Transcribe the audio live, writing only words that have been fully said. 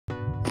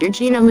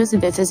Georgina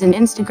Elizabeth is an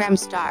Instagram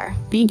star,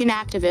 vegan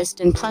activist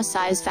and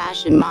plus-size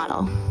fashion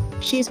model.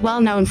 She is well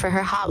known for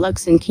her hot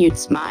looks and cute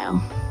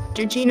smile.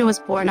 Georgina was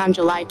born on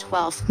July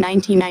 12,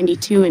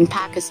 1992 in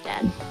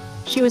Pakistan.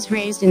 She was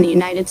raised in the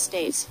United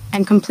States,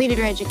 and completed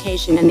her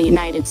education in the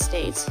United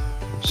States.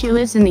 She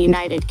lives in the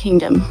United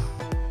Kingdom.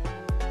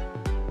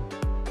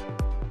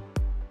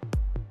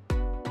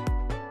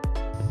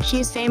 She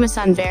is famous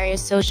on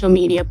various social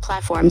media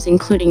platforms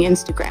including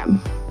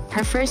Instagram.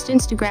 Her first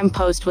Instagram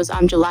post was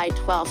on July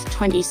 12,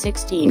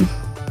 2016.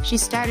 She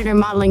started her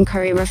modeling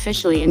career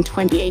officially in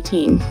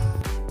 2018.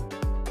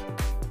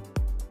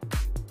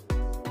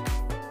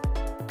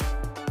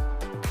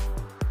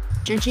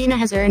 Georgina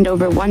has earned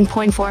over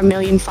 1.4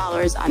 million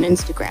followers on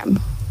Instagram.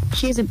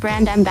 She is a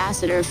brand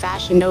ambassador of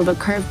Fashion Nova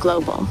Curve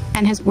Global,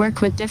 and has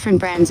worked with different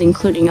brands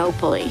including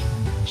Opally.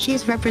 She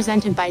is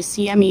represented by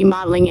CME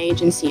Modeling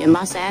Agency in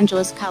Los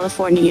Angeles,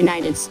 California,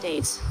 United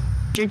States.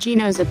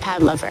 Georgina is a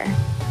pet lover.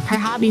 Her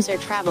hobbies are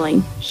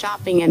traveling,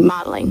 shopping and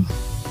modeling.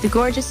 The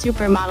gorgeous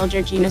supermodel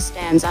Georgina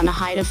stands on a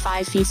height of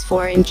 5 feet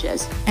 4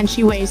 inches, and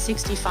she weighs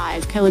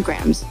 65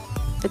 kilograms.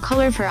 The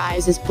color of her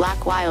eyes is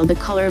black while the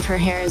color of her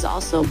hair is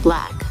also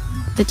black.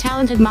 The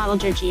talented model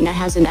Georgina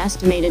has an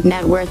estimated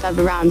net worth of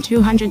around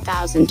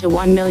 $200,000 to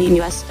 $1 million.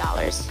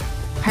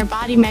 Her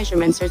body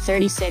measurements are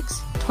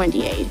 36,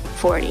 28,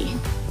 40.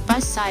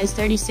 Bust size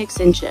 36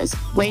 inches,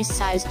 waist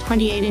size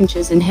 28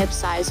 inches and hip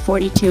size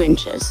 42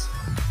 inches.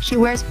 She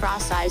wears bra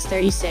size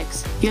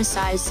 36, US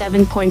size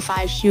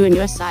 7.5 shoe and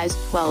US size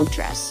 12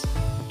 dress.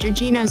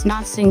 Georgina is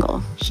not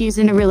single, she is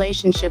in a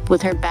relationship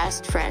with her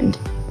best friend.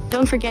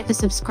 Don't forget to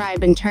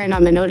subscribe and turn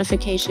on the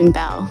notification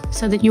bell,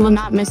 so that you will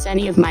not miss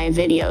any of my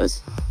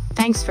videos.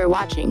 Thanks for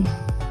watching.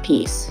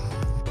 Peace.